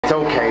It's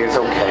okay, it's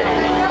okay.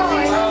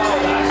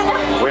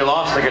 We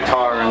lost the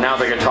guitar and now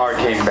the guitar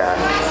came back.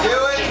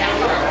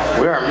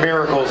 There are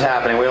miracles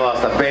happening. We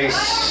lost the bass.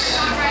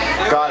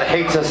 God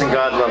hates us and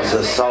God loves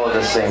us all at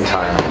the same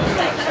time.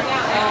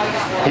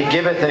 He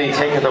giveth and he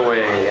taketh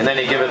away, and then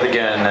he giveth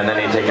again, and then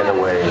he taketh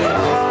away.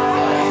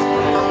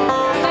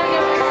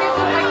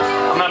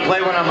 I'm gonna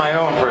play one on my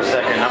own for a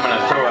second. I'm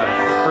gonna throw a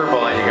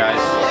curveball at you guys.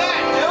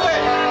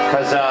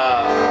 Cause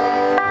not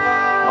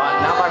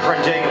my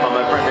friend Jacob, but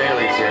my friend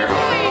Bailey's here.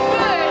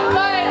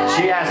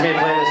 She asked me to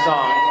play this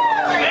song.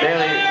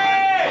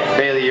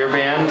 Bailey, your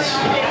band's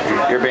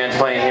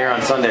playing here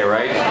on Sunday,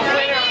 right?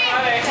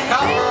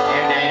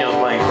 And Daniel's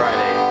playing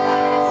Friday.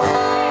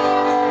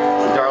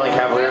 The Darling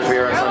Cavaliers will be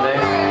here on Sunday.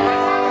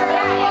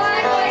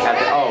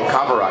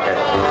 Copper Rocket.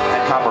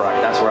 At Copper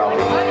Rocket, that's where I'll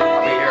be.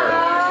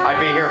 I'd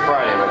be here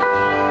Friday, but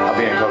I'll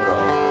be in Cocoa.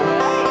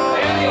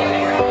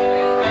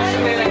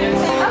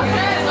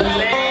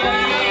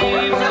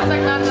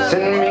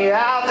 Send me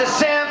out to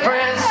San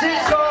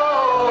Francisco.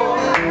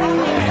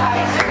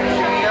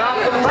 Off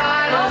the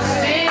final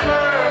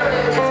steamer.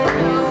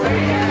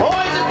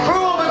 Boys are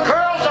cruel, but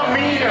girls are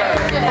meaner.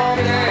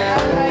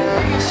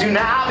 Soon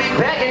I'll be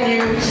begging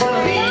you to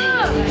leave.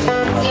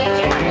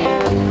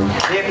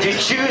 If you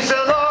choose to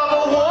love a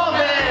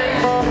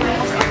woman,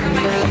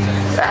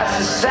 that's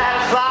the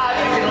saddest life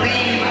you can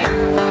lead.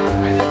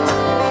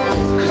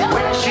 Cause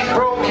when she's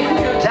broken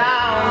you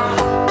down,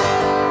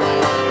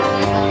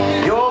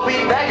 you'll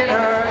be begging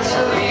her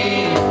to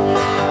leave.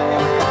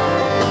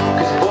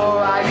 Cause boy,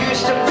 I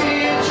used to be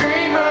a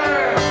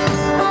dreamer,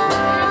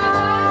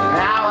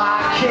 now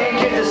I can't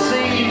get to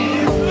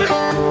sleep.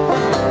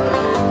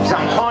 Cause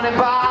I'm haunted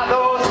by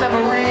those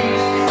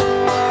memories.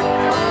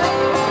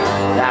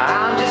 Now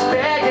I'm just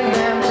begging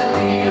them to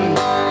leave.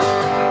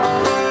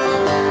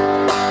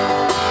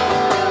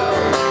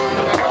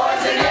 The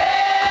poison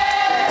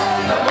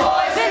in, the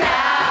poison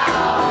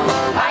out.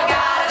 I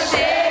gotta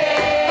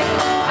sing,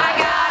 I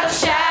gotta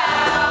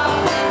shout.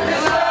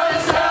 'Cause love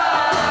is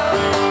love.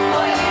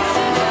 Boy, you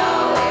should know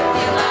if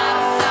you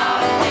love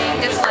something,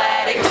 just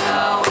let it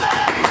go.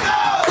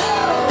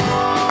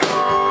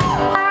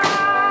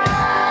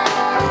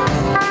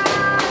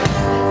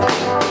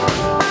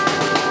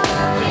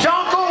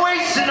 Don't go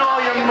wasting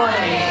all your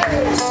money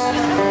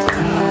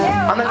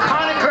on the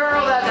kind